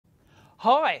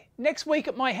Hi, next week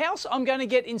at my house I'm going to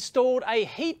get installed a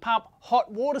heat pump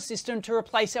hot water system to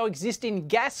replace our existing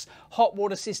gas hot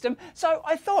water system. So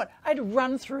I thought I'd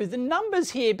run through the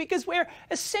numbers here because we're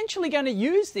essentially going to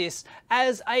use this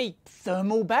as a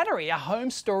thermal battery, a home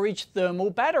storage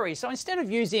thermal battery. So instead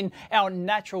of using our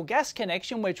natural gas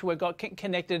connection, which we've got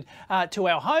connected to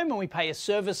our home and we pay a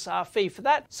service fee for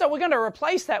that, so we're going to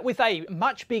replace that with a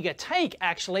much bigger tank,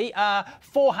 actually,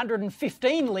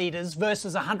 415 litres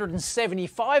versus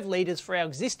 175 litres for our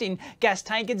existing gas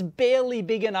tank. It's barely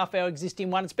big enough, our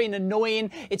existing one. It's been annoying.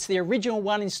 It's the original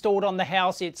one installed on the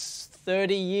house. It's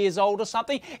 30 years old or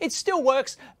something. It still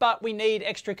works, but we need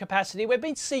extra capacity. We've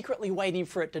been secretly waiting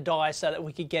for it to die so that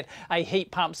we could get a heat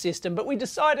pump system, but we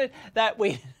decided that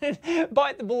we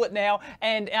bite the bullet now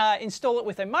and install it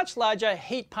with a much larger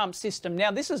heat pump system.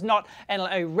 Now, this is not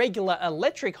a regular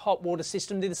electric hot water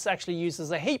system. This actually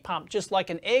uses a heat pump, just like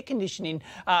an air conditioning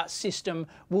system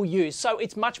will use. So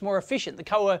it's much more efficient.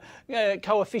 The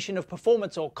coefficient of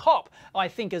performance, or COP, I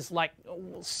think is like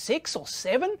 6 or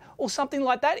 7 or something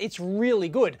like that. It's really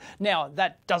good. Now,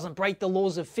 that doesn't break the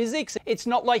laws of physics. It's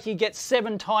not like you get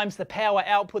 7 times the power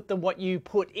output than what you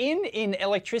put in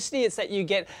electricity. It's that you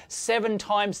get 7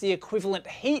 times the equivalent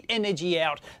heat energy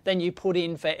out than you put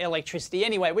in for electricity.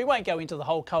 Anyway, we won't go into the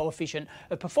whole coefficient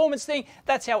of performance thing.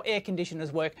 That's how air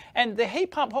conditioners work. And the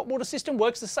heat pump hot water system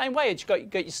works the same way. You've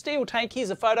got your steel tank.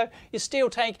 Here's a photo. Your steel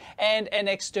tank and an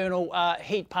external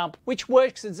heat pump, which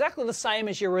works exactly the same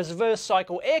as your reverse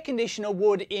cycle air conditioner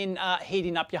would in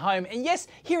heating up your home. And yes,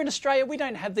 here in Australia, we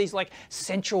don't have these like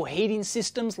central heating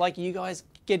systems like you guys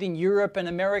get in Europe and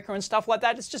America and stuff like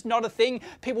that. It's just not a thing.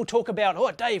 People talk about,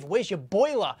 oh, Dave, where's your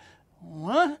boiler?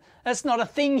 What? That's not a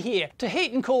thing here. To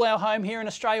heat and cool our home here in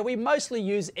Australia, we mostly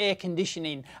use air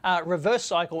conditioning, reverse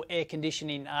cycle air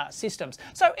conditioning systems.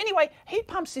 So anyway, heat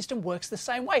pump system works the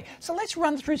same way. So let's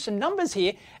run through some numbers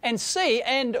here and see.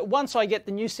 And once I get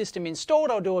the new system installed,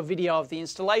 I'll do a video of the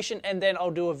installation, and then I'll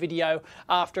do a video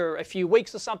after a few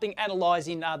weeks or something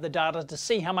analysing the data to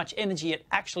see how much energy it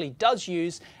actually does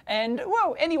use. And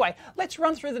well, anyway, let's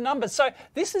run through the numbers. So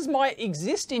this is my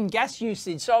existing gas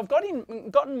usage. So I've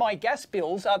gotten my gas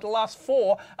bills, the last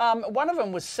 4. One of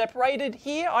them was separated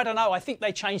here. I don't know. I think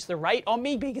they changed the rate on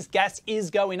me because gas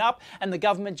is going up, and the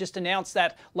government just announced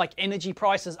that like energy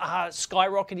prices are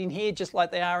skyrocketing here just like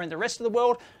they are in the rest of the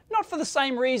world. Not for the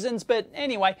same reasons, but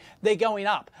anyway, they're going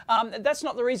up. That's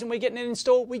not the reason we're getting it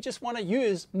installed. We just want to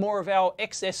use more of our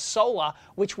excess solar,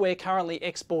 which we're currently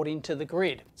exporting to the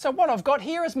grid. So what I've got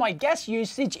here is my gas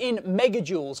usage in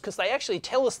megajoules, because they actually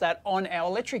tell us that on our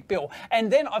electric bill.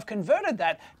 And then I've converted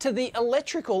that to the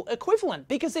electrical equivalent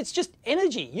because it's just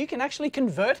energy. You can actually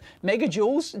convert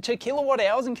megajoules to kilowatt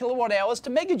hours and kilowatt hours to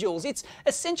megajoules. It's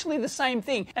essentially the same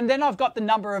thing. And then I've got the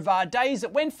number of days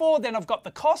it went for. Then I've got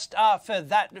the cost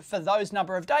for those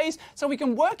number of days. So we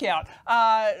can work out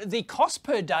the cost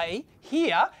per day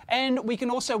here, and we can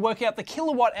also work out the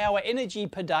kilowatt hour energy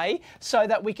per day so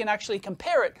that we can actually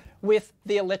compare it with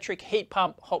the electric heat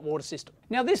pump hot water system.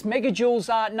 Now this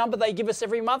megajoules number they give us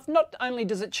every month, not only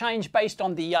does it change based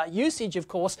on the usage, of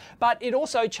course, but it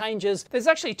also changes. There's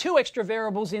actually 2 extra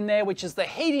variables in there, which is the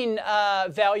heating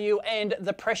value and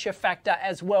the pressure factor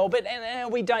as well. But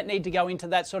we don't need to go into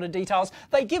that sort of details.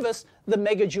 They give us the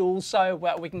megajoules, so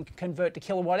we can convert to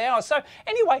kilowatt hours. So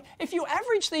anyway, if you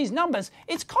average these numbers,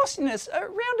 it's costing us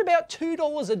around about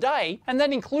 $2 a day, and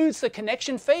that includes the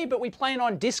connection fee, but we plan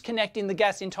on disconnecting the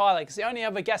gas entirely because the only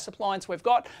other gas appliance we've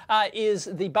got is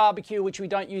the barbecue, which we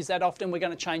don't use that often. We're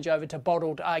going to change over to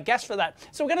bottled gas for that.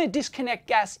 So we're going to disconnect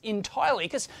gas entirely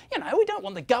because, we don't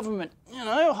want the government,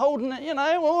 holding it,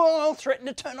 I'll threaten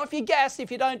to turn off your gas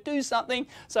if you don't do something.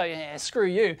 So yeah, screw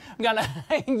you. I'm going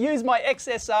to use my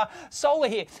excess solar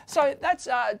here. So that's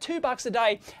 $2 a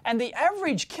day, and the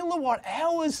average kilowatt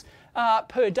hours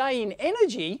per day in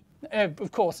energy,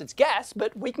 of course it's gas,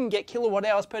 but we can get kilowatt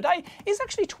hours per day, is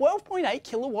actually 12.8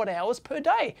 kilowatt hours per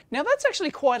day. Now that's actually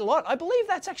quite a lot. I believe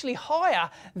that's actually higher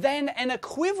than an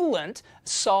equivalent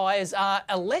size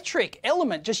electric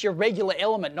element, just your regular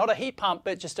element, not a heat pump,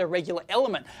 but just a regular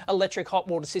element electric hot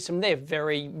water system. They're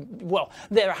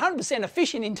they're 100%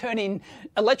 efficient in turning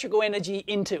electrical energy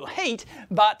into heat,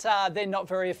 but they're not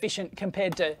very efficient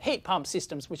compared to heat pump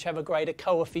systems, which have a greater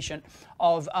coefficient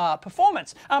of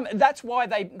performance. That's why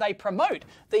they promote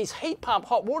these heat pump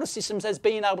hot water systems as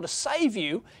being able to save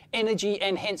you energy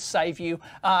and hence save you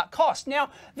cost. Now,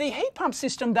 the heat pump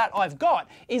system that I've got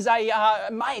is a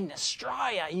made in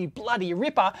Australia, you bloody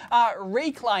ripper,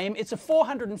 Reclaim. It's a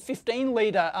 415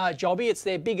 litre jobby. It's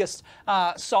their biggest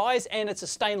size, and it's a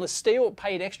stainless steel.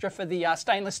 Paid extra for the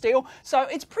stainless steel, so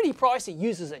it's pretty pricey.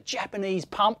 Uses a Japanese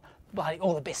pump.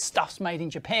 all the best stuff's made in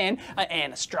Japan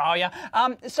and Australia.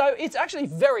 So it's actually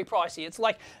very pricey. It's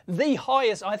like the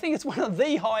highest, I think it's one of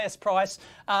the highest price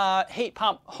heat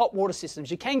pump hot water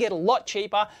systems. You can get a lot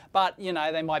cheaper, but you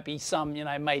know, there might be some, you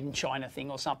know, made in China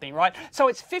thing or something, right? So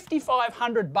it's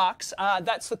 $5,500.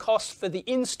 That's the cost for the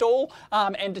install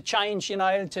and to change, you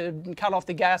know, to cut off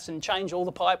the gas and change all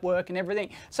the pipe work and everything.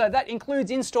 So that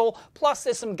includes install, plus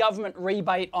there's some government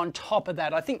rebate on top of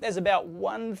that. I think there's about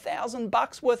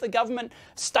 $1,000 worth of government,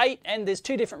 state, and there's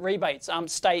two different rebates,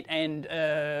 state and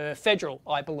federal,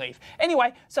 I believe.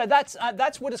 Anyway, so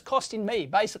that's what it's costing me,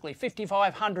 basically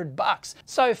 $5,500.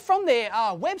 So from their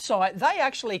website, they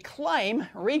actually claim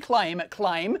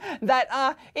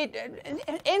that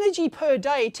energy per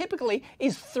day typically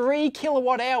is 3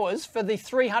 kilowatt hours for the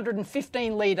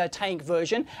 315 litre tank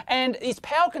version, and its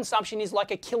power consumption is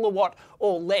like a kilowatt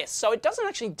or less. So it doesn't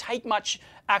actually take much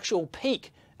actual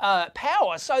peak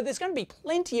power, so there's going to be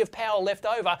plenty of power left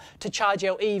over to charge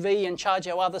our EV and charge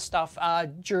our other stuff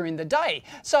during the day.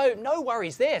 So no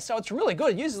worries there. So it's really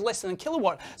good. It uses less than a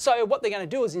kilowatt. So what they're going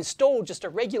to do is install just a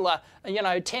regular, you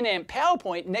know, 10 amp power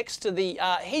point next to the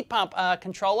heat pump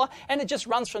controller, and it just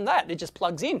runs from that. It just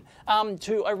plugs in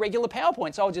to a regular power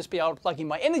point. So I'll just be able to plug in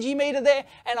my energy meter there,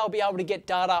 and I'll be able to get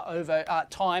data over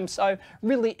time. So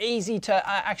really easy to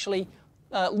actually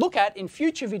look at in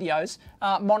future videos,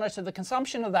 monitor the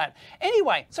consumption of that.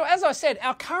 Anyway, so as I said,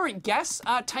 our current gas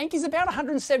tank is about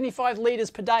 175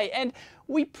 litres per day, and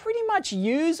we pretty much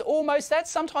use almost that.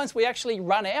 Sometimes we actually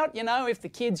run out, you know, if the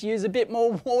kids use a bit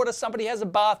more water, somebody has a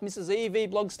bath, Mrs.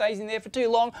 EEVblog stays in there for too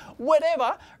long,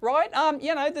 whatever, right?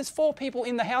 You know, there's 4 people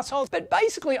in the household, but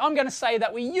basically I'm going to say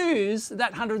that we use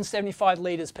that 175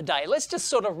 litres per day. Let's just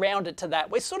sort of round it to that.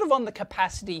 We're sort of on the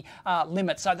capacity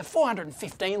limit. So the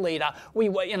 415 litre, we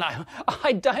were, you know,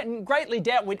 I greatly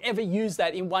doubt we'd ever use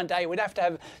that in one day. We'd have to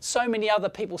have so many other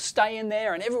people stay in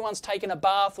there, and everyone's taking a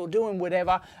bath or doing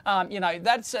whatever, you know,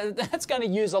 that's going to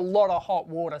use a lot of hot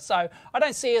water. So I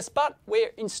don't see us, but we're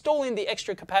installing the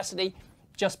extra capacity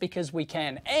just because we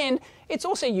can. And it's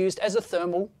also used as a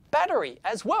thermal battery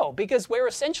as well, because we're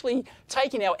essentially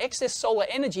taking our excess solar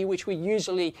energy, which we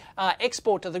usually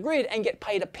export to the grid and get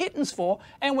paid a pittance for,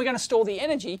 and we're going to store the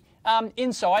energy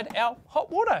inside our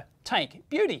hot water tank.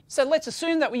 Beauty. So let's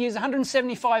assume that we use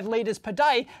 175 litres per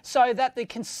day, so that the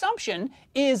consumption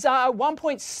is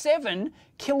 1.7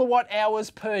 kilowatt hours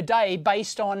per day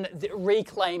based on the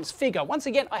Reclaim's figure. Once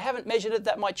again, I haven't measured it.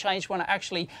 That might change when I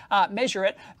actually measure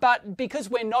it, but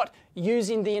because we're not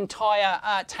using the entire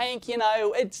tank, you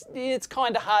know, it's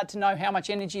kind of hard to know how much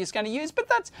energy it's going to use, but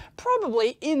that's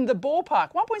probably in the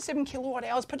ballpark. 1.7 kilowatt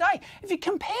hours per day. If you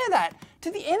compare that to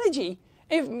the energy,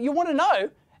 if you want to know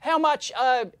how much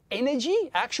energy,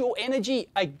 actual energy,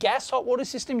 a gas hot water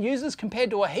system uses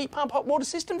compared to a heat pump hot water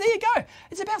system, there you go.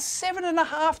 It's about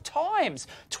 7.5 times,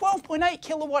 12.8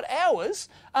 kilowatt hours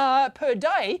per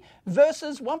day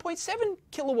versus 1.7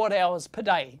 kilowatt hours per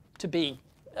day to be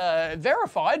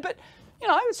verified. But you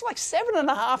know, it's like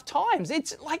 7.5 times.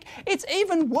 It's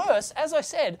even worse, as I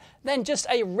said, than just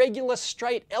a regular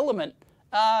straight element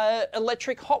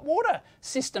electric hot water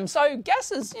system. So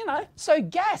gas is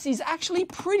actually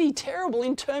pretty terrible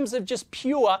in terms of just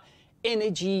pure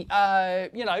energy,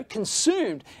 you know,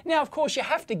 consumed. Now, of course, you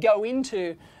have to go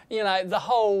into, you know, the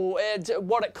whole,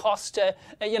 what it costs to,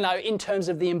 you know, in terms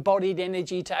of the embodied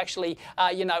energy to actually,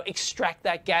 you know, extract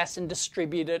that gas and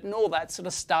distribute it and all that sort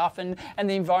of stuff, and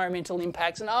the environmental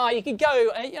impacts. And you could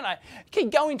go, you know, keep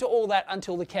going into all that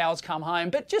until the cows come home.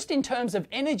 But just in terms of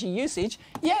energy usage,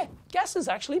 yeah, gas is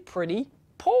actually pretty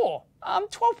poor.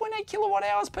 12.8 kilowatt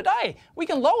hours per day. We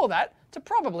can lower that to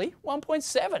probably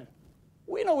 1.7.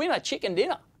 Winner, chicken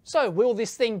dinner. So will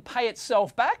this thing pay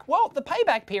itself back? Well, the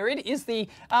payback period is the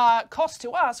cost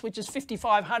to us, which is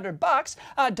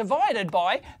 $5,500, divided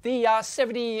by the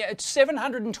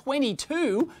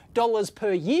 $722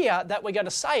 per year that we're going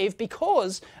to save,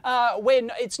 because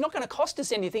it's not going to cost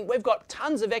us anything. We've got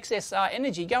tons of excess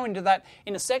energy. Go into that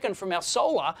in a second from our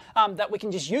solar that we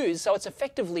can just use. So it's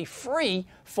effectively free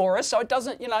for us. So it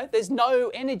doesn't, you know, there's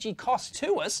no energy cost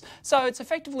to us. So it's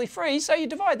effectively free. So you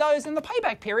divide those, and the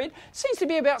payback period seems to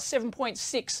be about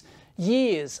 7.6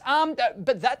 years.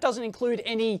 But that doesn't include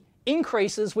any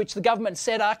increases which the government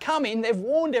said are coming. They've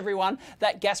warned everyone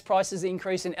that gas prices are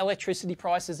increasing, electricity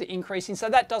prices are increasing, so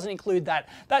that doesn't include that.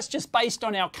 That's just based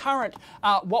on our current,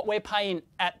 what we're paying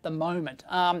at the moment.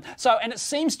 And it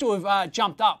seems to have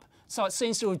jumped up. So it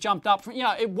seems to have jumped up from, you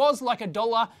know, it was like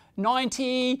 $1.90,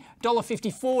 $1.54,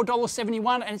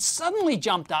 $1.71, and it suddenly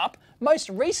jumped up. Most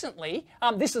recently,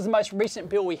 this is the most recent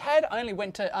bill we had, only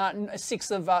went to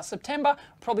 6th of September,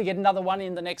 probably get another one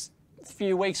in the next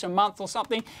few weeks or a month or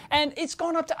something, and it's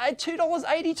gone up to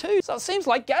 $2.82. So it seems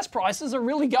like gas prices are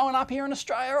really going up here in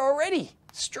Australia already.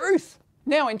 Struth.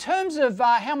 Now, in terms of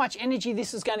how much energy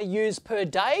this is going to use per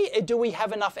day, do we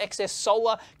have enough excess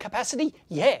solar capacity?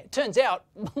 Yeah, it turns out,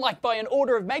 like by an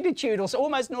order of magnitude, or so,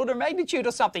 almost an order of magnitude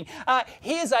or something.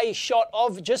 Here's a shot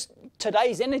of just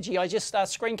today's energy. I just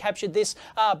screen captured this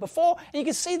before, and you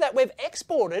can see that we've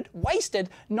wasted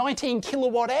 19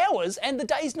 kilowatt hours, and the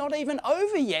day's not even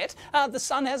over yet. The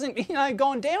sun hasn't,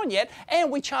 gone down yet, and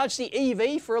we charged the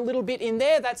EV for a little bit in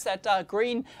there. That's that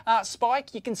green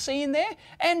spike you can see in there,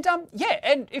 and yeah.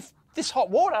 And if this hot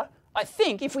water, I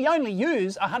think, if we only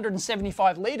use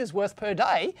 175 litres worth per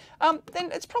day, then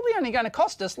it's probably only going to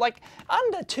cost us like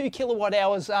under 2 kilowatt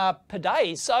hours per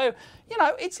day. So,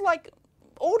 it's like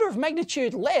order of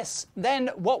magnitude less than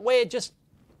what we're just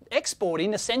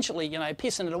exporting, essentially,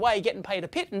 pissing it away, getting paid a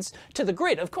pittance to the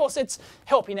grid. Of course, it's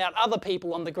helping out other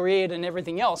people on the grid and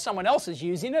everything else. Someone else is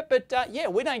using it, but yeah,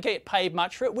 we don't get paid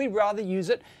much for it. We'd rather use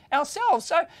it ourselves.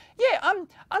 So yeah,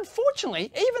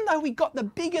 unfortunately, even though we got the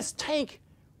biggest tank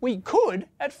we could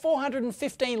at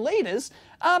 415 litres,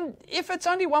 if it's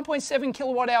only 1.7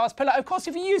 kilowatt hours per day. Of course,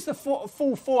 if you use the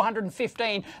full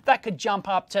 415, that could jump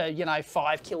up to,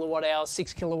 5 kilowatt hours,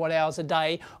 6 kilowatt hours a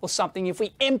day or something. If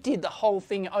we emptied the whole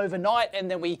thing overnight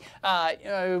and then we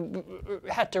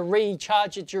had to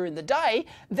recharge it during the day,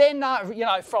 then,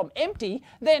 from empty,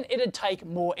 then it'd take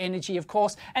more energy, of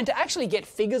course. And to actually get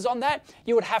figures on that,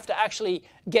 you would have to actually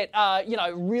get,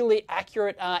 really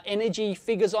accurate energy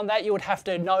figures on that. You would have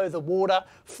to know the water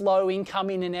flowing, come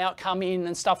in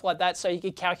and stuff like that, so you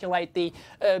could calculate the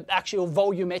actual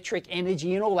volumetric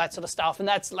energy and all that sort of stuff, and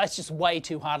that's just way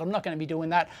too hard. I'm not going to be doing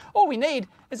that. All we need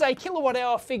is a kilowatt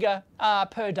hour figure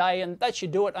per day, and that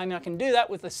should do it, and I can do that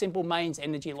with a simple mains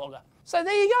energy logger. So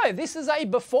there you go. This is a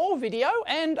before video,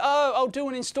 and I'll do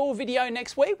an install video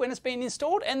next week when it's been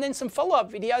installed, and then some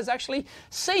follow-up videos actually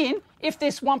seeing if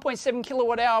this 1.7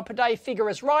 kilowatt hour per day figure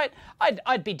is right.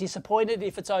 I'd be disappointed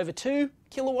if it's over 2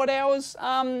 kilowatt hours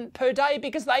per day,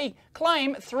 because they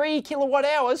claim 3 kilowatt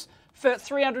hours for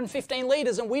 315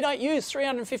 litres, and we don't use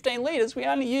 315 litres. We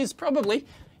only use probably,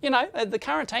 the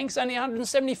current tank's only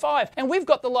 175. And we've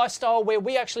got the lifestyle where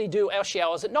we actually do our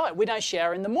showers at night. We don't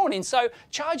shower in the morning. So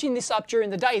charging this up during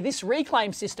the day, this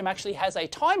reclaim system actually has a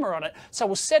timer on it. So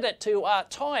we'll set it to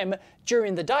time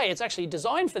during the day. It's actually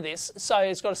designed for this. So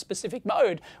it's got a specific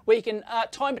mode where you can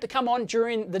time it to come on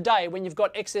during the day when you've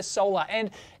got excess solar. And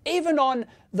even on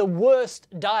the worst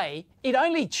day, it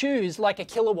only chews like a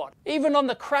kilowatt. Even on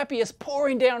the crappiest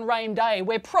pouring down rain day,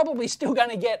 we're probably still going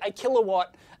to get a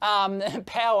kilowatt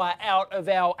power out of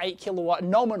our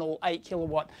nominal 8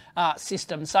 kilowatt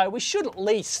system. So we should at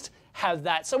least have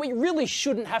that. So we really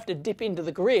shouldn't have to dip into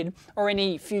the grid or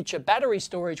any future battery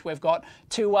storage we've got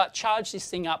to charge this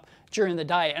thing up during the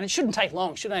day. And it shouldn't take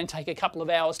long. It should only take a couple of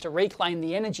hours to reclaim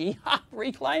the energy.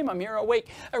 Reclaim, I'm here a week.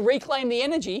 Reclaim the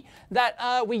energy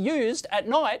that we used at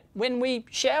night when we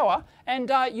shower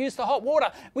and use the hot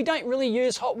water. We don't really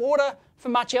use hot water for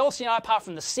much else, apart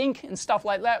from the sink and stuff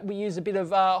like that. We use a bit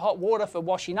of hot water for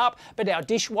washing up, but our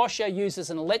dishwasher uses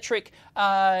an electric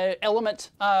element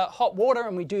hot water,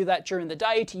 and we do that during the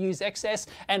day to use excess,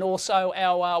 and also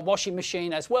our washing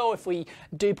machine as well. If we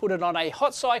do put it on a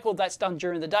hot cycle, that's done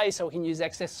during the day, so we can use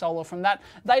excess solar from that.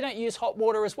 They don't use hot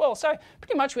water as well, so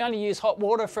pretty much we only use hot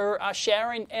water for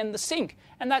showering and the sink,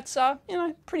 and that's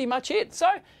pretty much it. So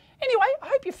anyway, I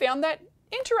hope you found that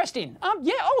interesting.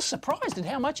 Yeah, I was surprised at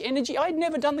how much energy. I'd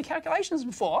never done the calculations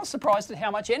before. I was surprised at how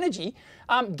much energy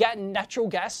natural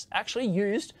gas actually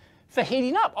used for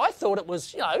heating up. I thought it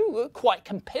was, quite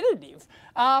competitive,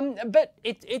 but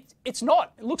it's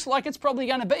not. It looks like it's probably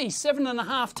going to be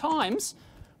 7.5 times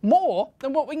more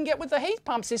than what we can get with the heat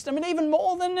pump system, and even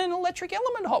more than an electric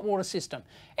element hot water system.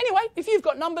 Anyway, if you've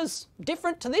got numbers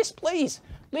different to this, please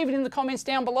leave it in the comments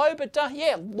down below, but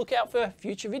yeah, look out for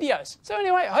future videos. So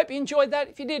anyway, I hope you enjoyed that.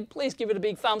 If you did, please give it a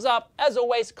big thumbs up. As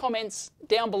always, comments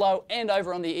down below and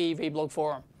over on the EEVblog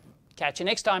forum. Catch you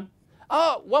next time.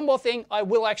 Oh, one more thing, I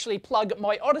will actually plug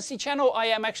my Odyssey channel. I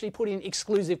am actually putting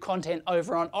exclusive content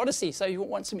over on Odyssey, so if you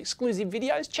want some exclusive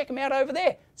videos, check them out over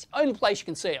there. It's the only place you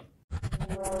can see them.